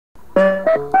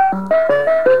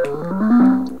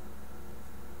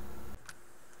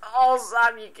Oh,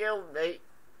 Sam, you killed me.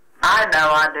 I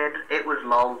know I did. It was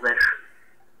lolzish.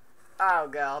 Oh,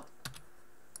 God.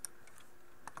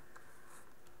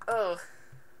 Oh,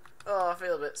 I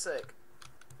feel a bit sick.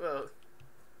 Whoa.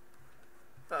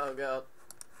 Oh, God.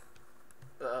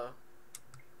 Uh-oh.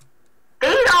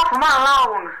 Get off me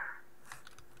alone!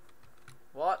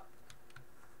 What?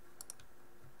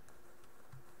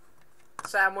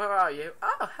 Sam, where are you?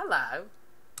 Oh, hello.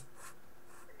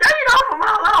 Get off me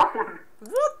alone!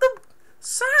 What the...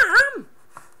 Sam!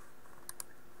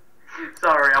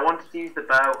 Sorry, I wanted to use the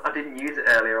bow. I didn't use it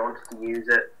earlier, I wanted to use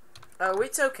it. Oh,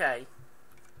 it's okay.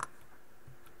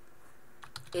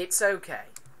 It's okay.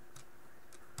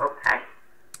 Okay.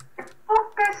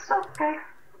 Okay, it's okay.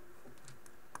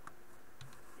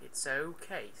 It's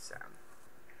okay, Sam.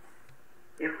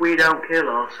 If we don't kill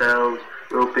ourselves,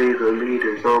 we'll be the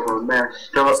leaders of a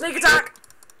messed up... Sneak attack!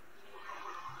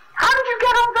 How did you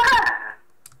get up there?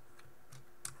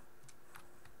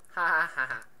 Ha ha ha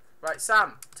ha. Right,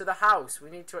 Sam, to the house. We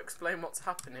need to explain what's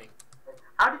happening.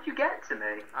 How did you get to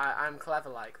me? I'm clever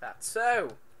like that.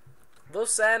 So,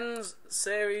 thus ends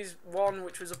Series 1,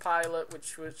 which was a pilot,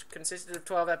 which consisted of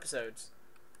 12 episodes.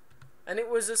 And it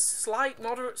was a slight,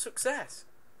 moderate success.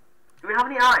 Do we have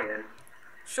any iron?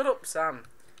 Shut up, Sam.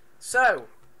 So,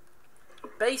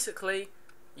 basically,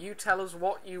 you tell us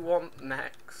what you want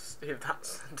next, if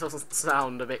that doesn't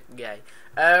sound a bit gay.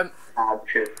 Bow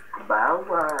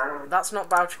wow. That's not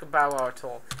bow chicka bow wow at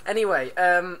all. Anyway,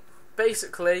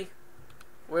 basically,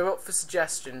 we're up for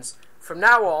suggestions. From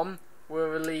now on, we'll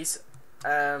release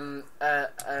a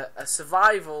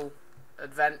survival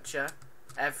adventure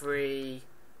every,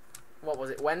 what was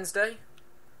it, Wednesday?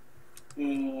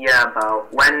 Yeah,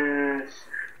 about Wednesday.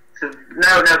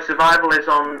 No, survival is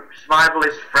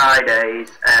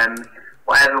Fridays.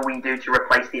 Whatever we do to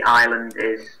replace the island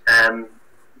is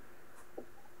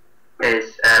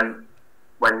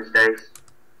Wednesdays.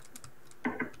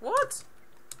 What?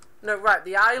 No, right.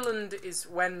 The island is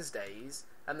Wednesdays,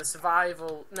 and the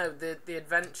survival. No, the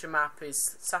adventure map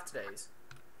is Saturdays.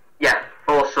 Yeah,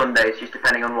 or Sundays, just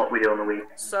depending on what we do on the week.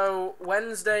 So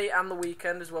Wednesday and the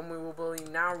weekend is when we will be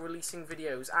now releasing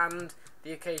videos, and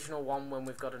the occasional one when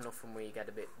we've got enough and we get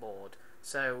a bit bored.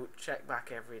 So check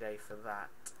back every day for that.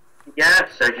 Yeah,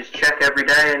 so just check every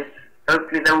day and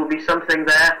hopefully there will be something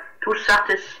there to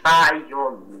satisfy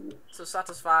your needs. To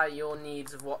satisfy your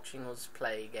needs of watching us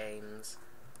play games.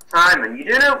 Simon, you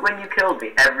do know when you killed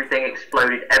me, everything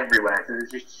exploded everywhere, so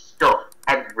there's just stuff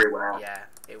everywhere. Yeah,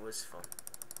 it was fun.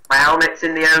 My helmet's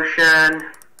in the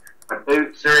ocean, my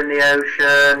boots are in the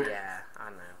ocean. Yeah, I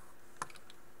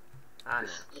know.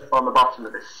 Stuff on the bottom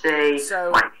of the sea,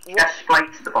 So, my chest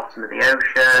plate's at the bottom of the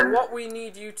ocean. So what we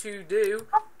need you to do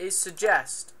is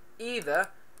suggest either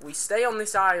we stay on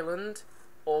this island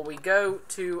or we go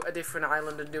to a different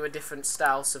island and do a different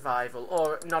style survival,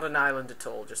 or not an island at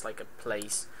all, just like a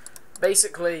place.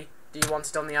 Basically, do you want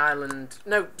it on the island?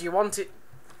 No, do you want it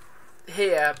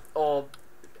here or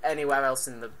anywhere else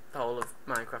in the whole of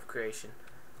Minecraft creation?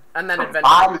 And then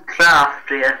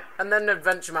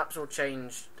adventure maps will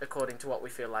change according to what we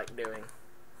feel like doing.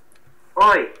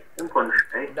 Oi, don't punish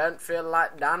me. Don't feel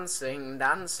like dancing.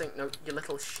 No, you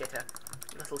little shitter.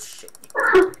 You little shit.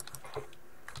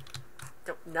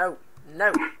 No.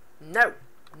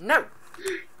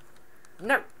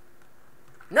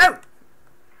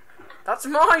 That's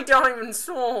my diamond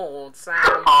sword, Sam.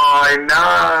 I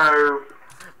know.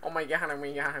 Oh my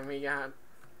god.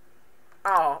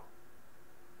 Oh.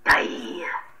 Die.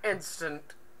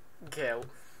 Instant kill.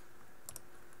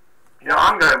 You know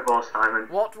what I'm going for, Simon?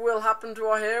 What will happen to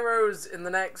our heroes in the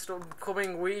next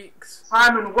upcoming weeks?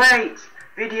 Simon, wait!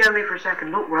 Video me for a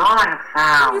second. Look what I have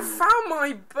found. You found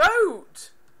my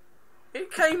boat!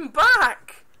 It came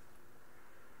back!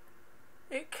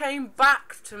 It came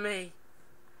back to me.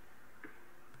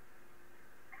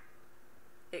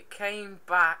 It came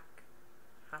back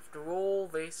after all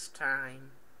this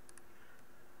time.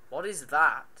 What is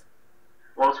that?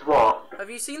 What's what? Have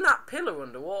you seen that pillar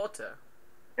underwater?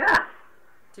 Yeah.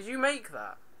 Did you make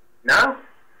that? No?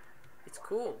 It's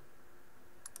cool.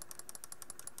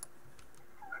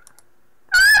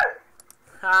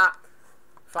 Ha!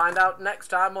 Find out next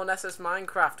time on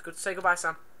SSMinecraft. Good to say goodbye,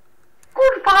 Sam.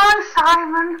 Goodbye,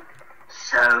 Simon.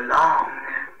 So long.